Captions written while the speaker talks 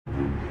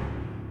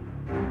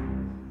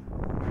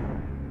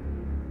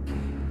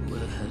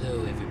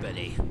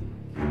everybody.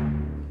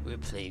 We're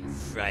playing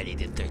Friday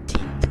the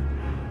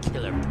 13th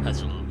Killer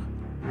Puzzle.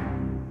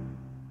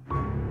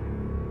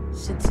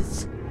 Since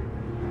it's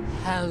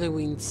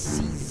Halloween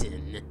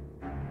season,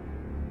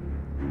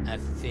 I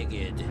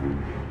figured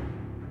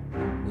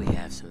we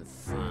have some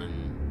fun.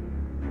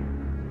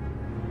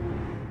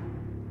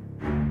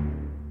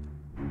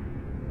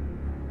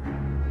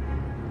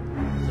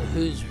 So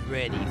who's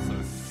ready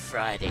for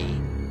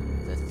Friday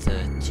the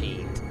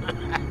 13th?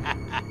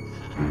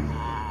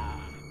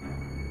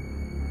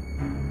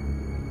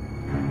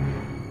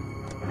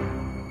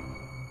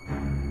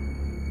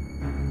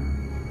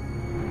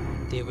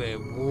 They were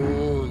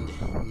warned,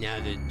 now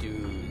they're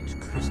doomed.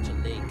 Crystal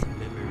Lake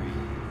memory.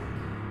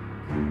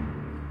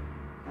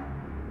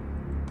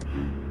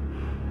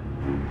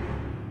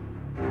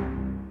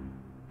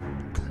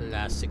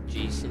 Classic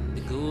Jason,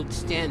 the gold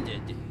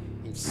standard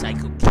in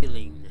psycho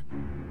killing.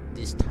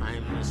 This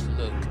timeless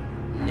look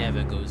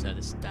never goes out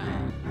of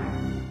style.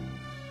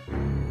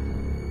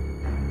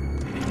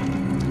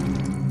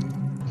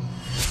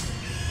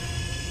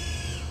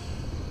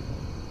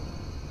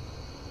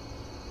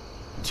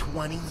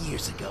 20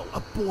 years ago,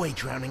 a boy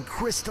drowned in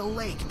Crystal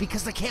Lake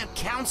because the camp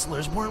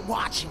counselors weren't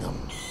watching him.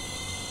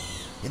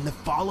 In the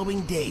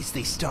following days,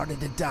 they started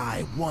to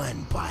die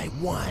one by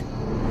one.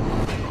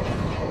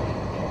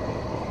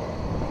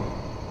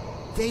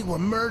 They were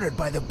murdered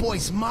by the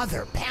boy's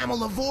mother,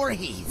 Pamela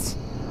Voorhees.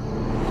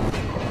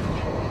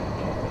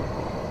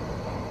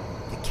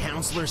 The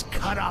counselors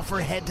cut off her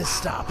head to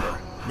stop her.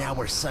 Now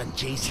her son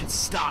Jason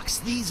stalks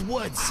these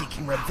woods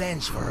seeking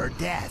revenge for her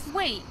death.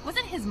 Wait,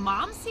 wasn't his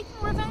mom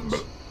seeking revenge?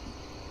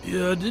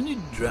 Yeah, didn't he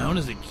drown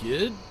as a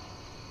kid?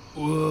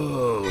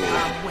 Whoa.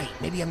 Wait,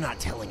 maybe I'm not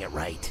telling it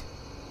right.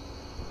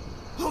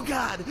 Oh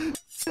God!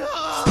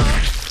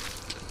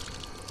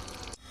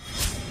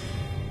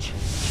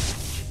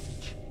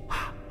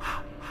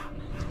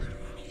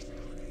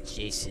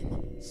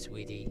 Jason,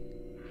 sweetie,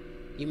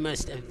 you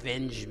must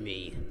avenge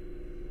me.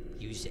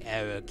 Use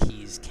arrow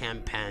keys,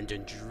 campand,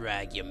 and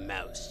drag your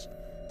mouse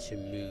to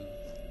move.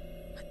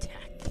 Attack.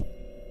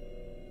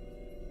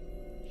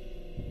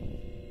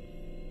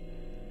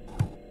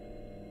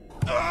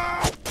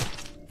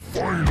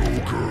 Final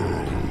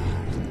girl.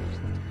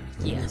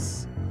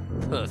 Yes,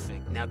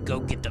 perfect. Now go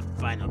get the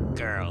final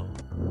girl.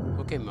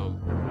 Okay, Mom.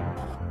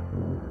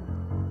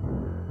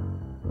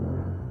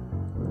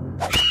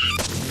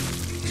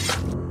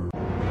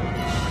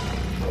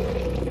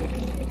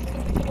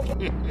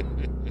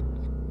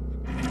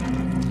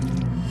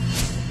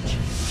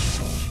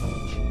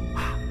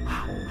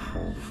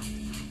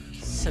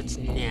 Such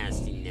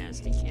nasty,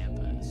 nasty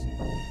campers.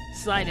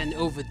 Slide on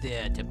over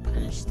there to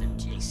punish them,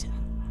 Jason.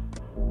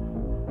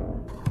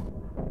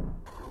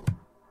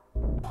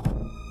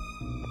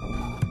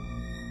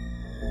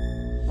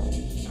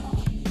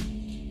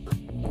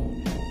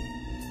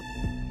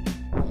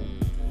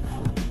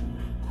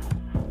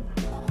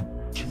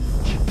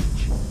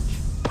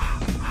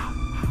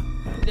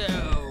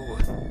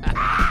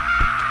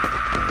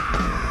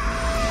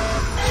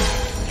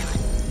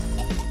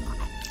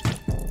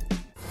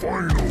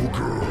 Final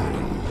girl.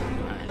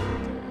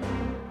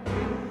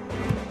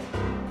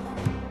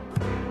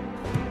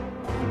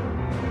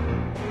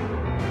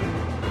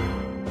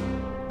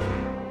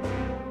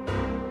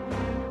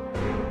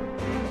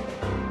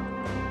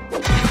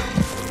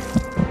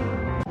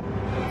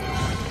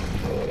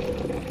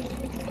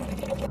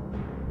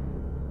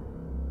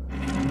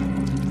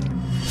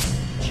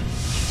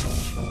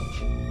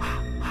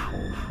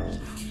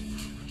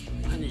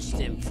 Punish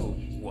them for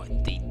what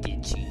they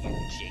did to you,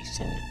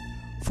 Jason.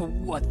 For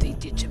what they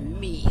did to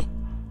me.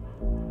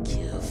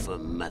 Kill for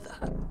mother.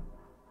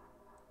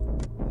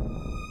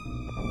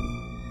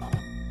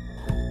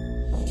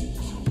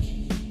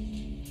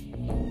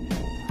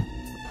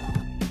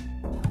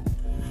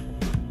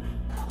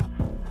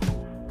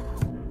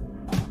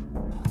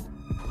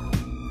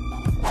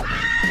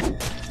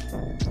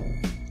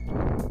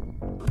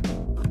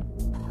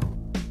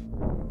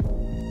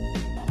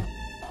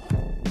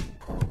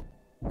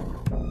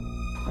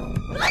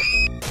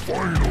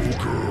 Final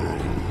girl.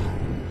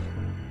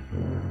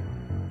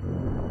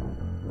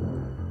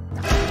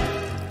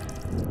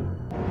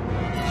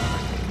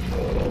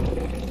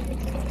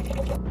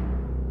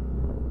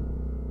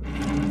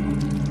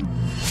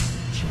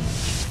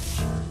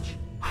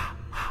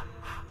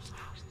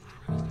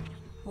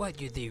 Why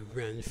do they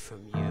run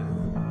from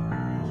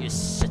you? You're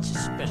such a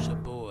special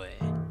boy,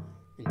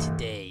 and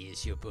today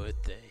is your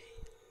birthday.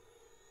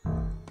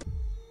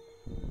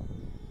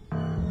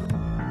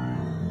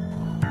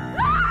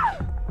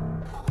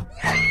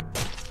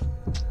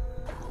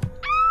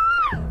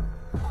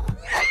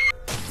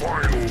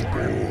 Final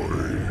boy.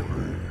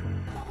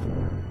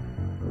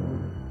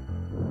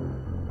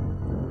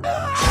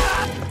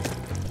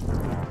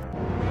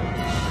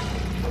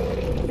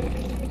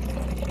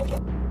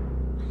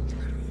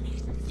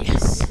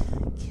 Yes,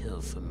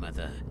 kill for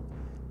mother.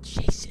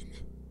 Jason,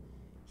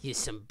 here's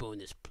some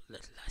bonus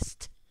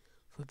bloodlust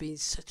for being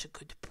such a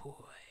good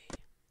boy.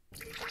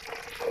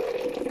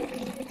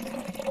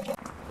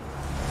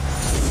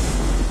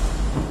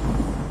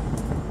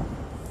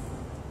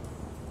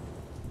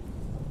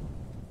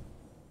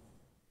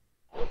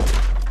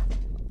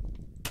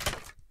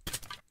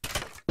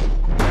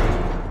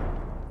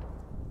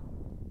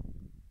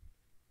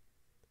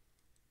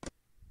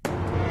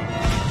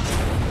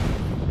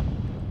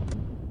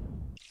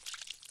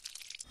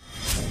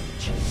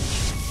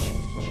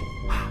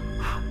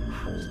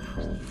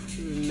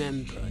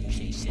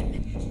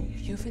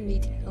 you ever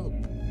need help,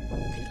 you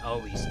can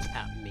always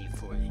tap me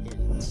for a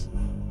hint.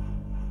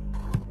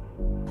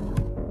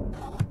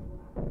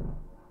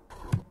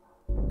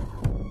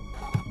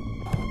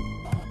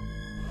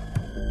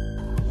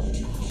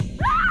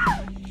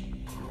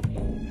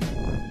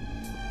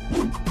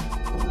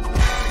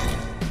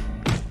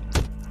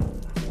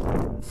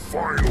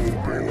 Final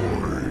boy.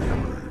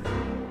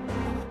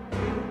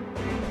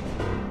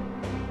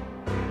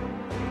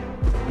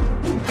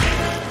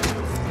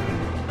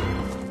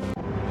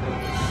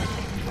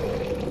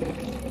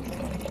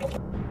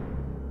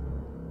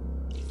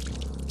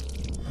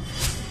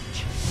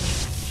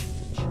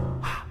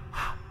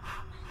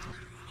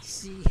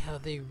 See how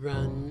they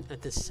run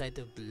at the sight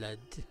of blood?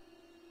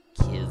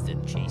 Kill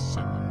them,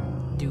 Jason.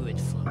 Do it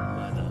for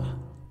Mother.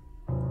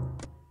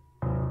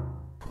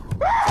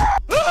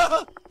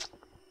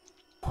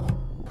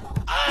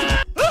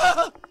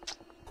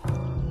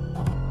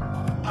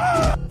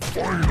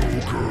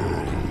 Final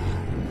girl.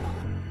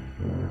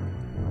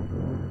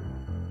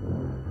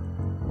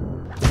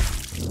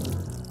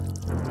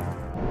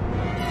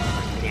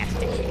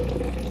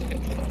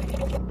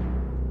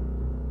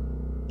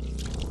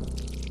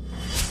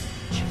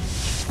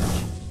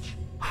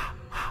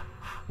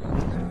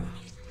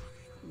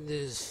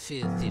 Those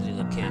filthy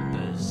little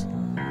campers.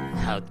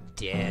 How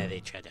dare they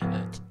try to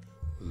hurt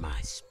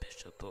my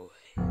special boy.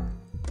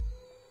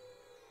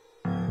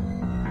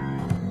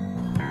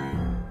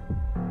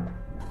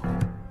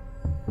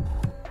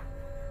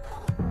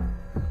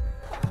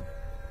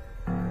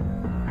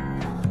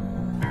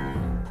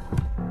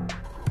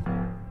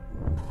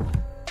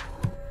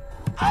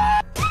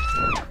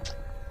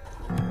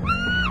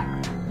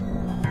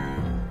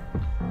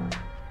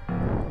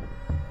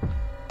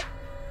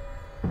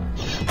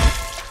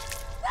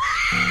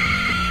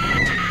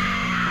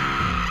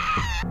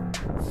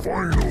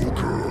 Final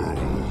girl.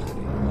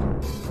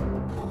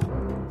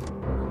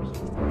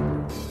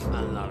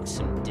 Unlock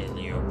some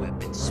deadlier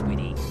weapons,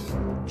 sweetie.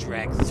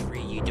 Drag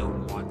 3 you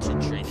don't want to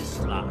trade the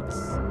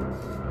slots.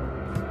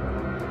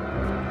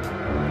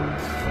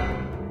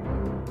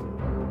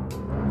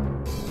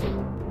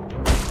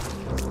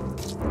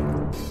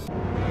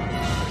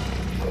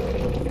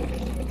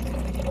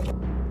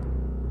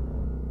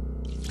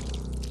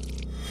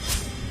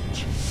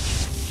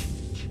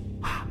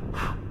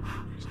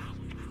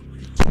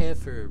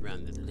 Careful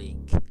around the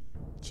lake.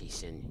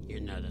 Jason,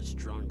 you're not a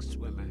strong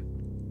swimmer.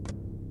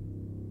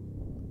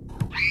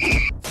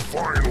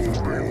 Final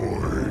boy.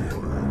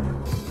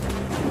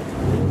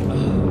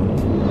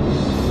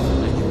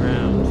 I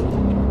drowned.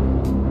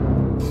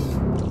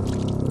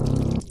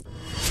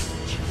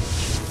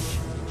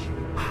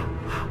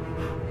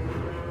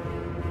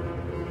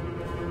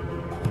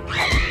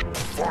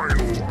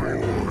 Final boy.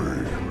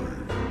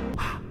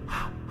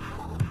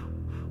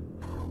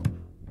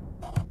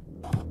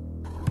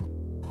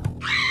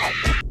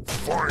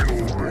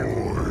 Final boy.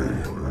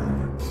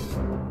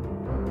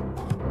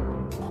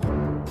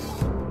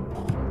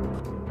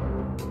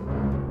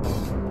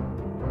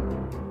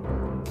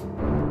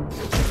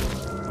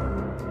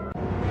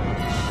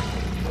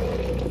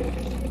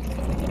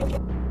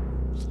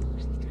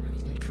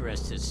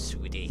 Impressive,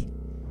 sweetie.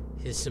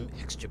 Here's some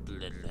extra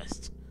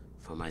bloodlust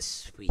for my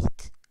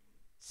sweet,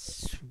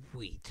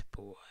 sweet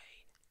boy.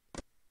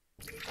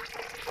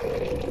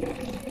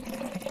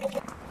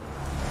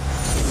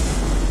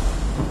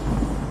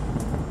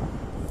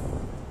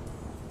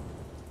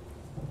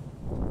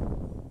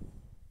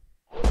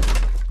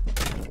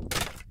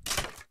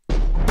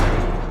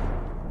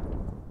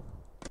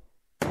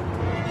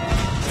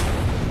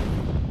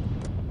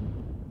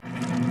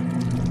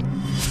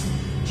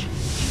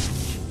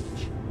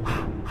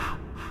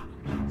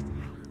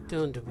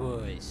 Don't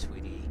worry,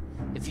 sweetie.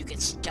 If you get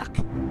stuck,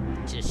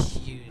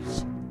 just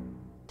use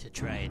to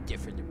try a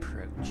different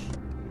approach.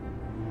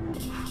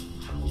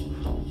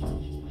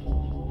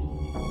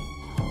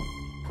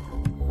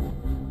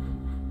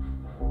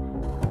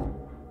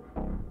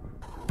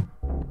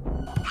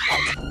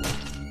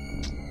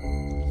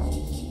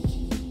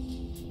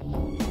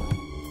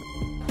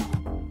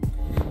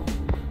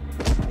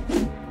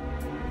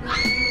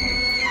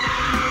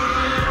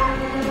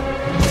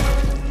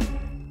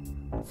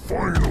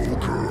 Final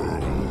girl.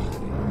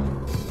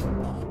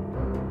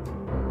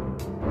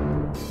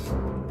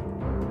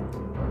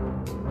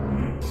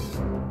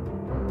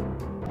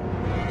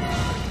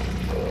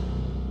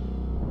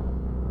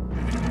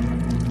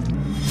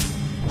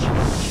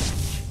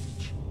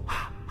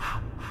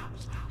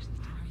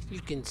 You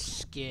can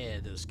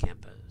scare those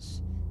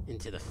campers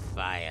into the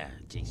fire,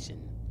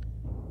 Jason.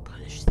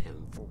 Punish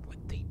them for what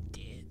they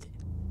did.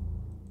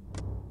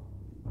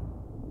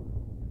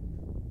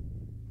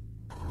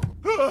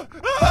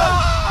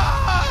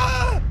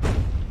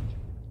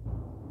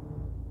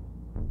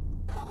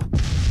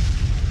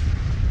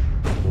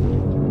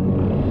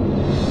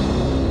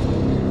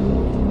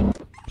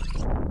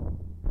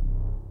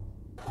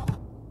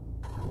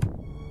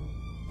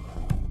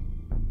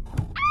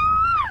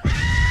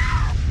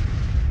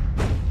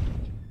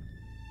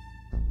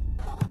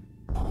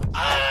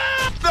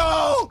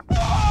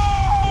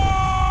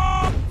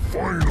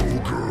 Final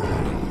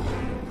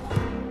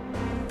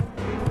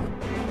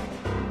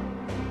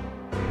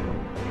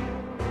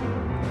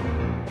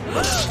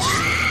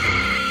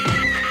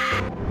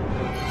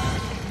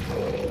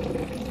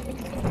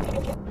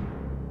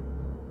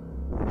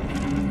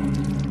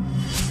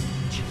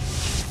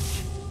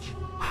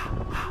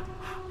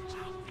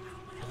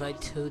Have I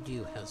told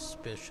you how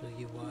special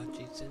you are,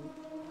 Jason?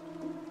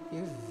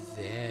 You're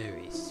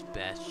very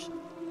special.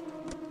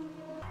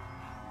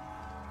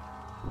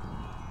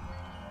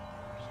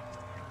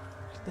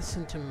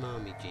 Listen to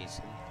Mommy,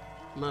 Jason.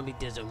 Mommy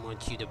doesn't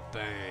want you to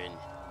burn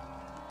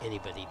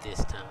anybody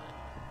this time.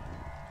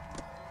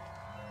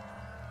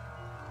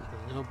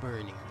 No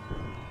burning.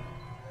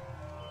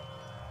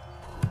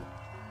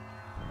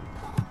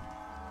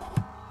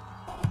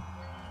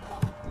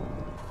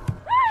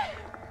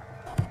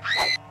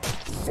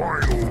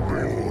 Final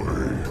boy.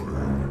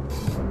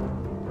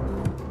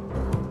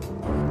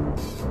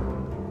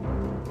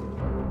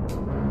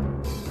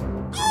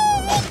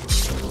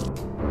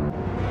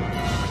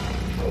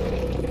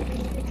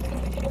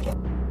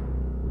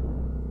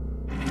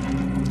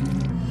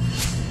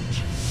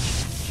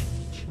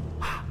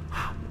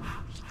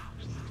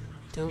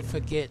 Don't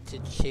forget to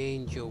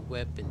change your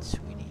weapon,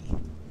 sweetie.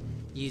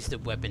 Use the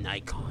weapon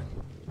icon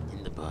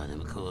in the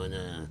bottom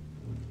corner.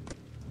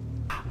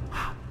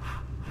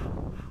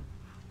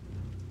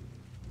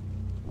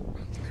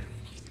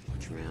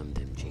 Drown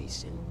them,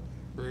 Jason.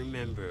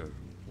 Remember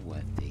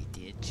what they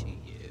did to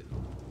you.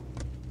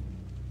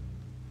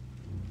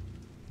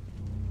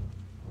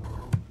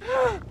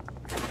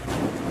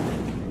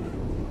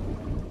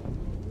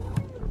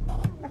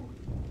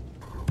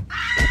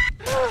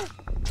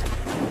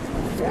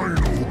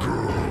 Final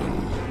girl.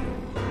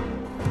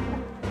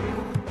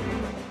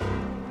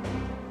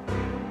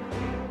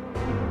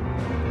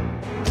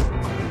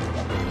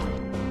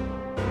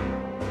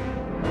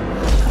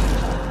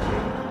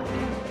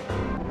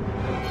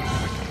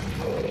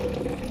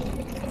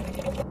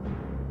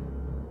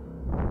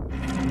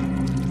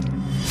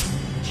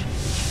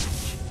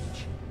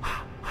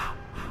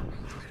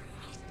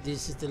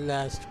 This is the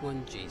last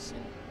one,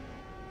 Jason.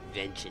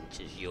 Vengeance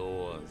is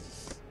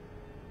yours.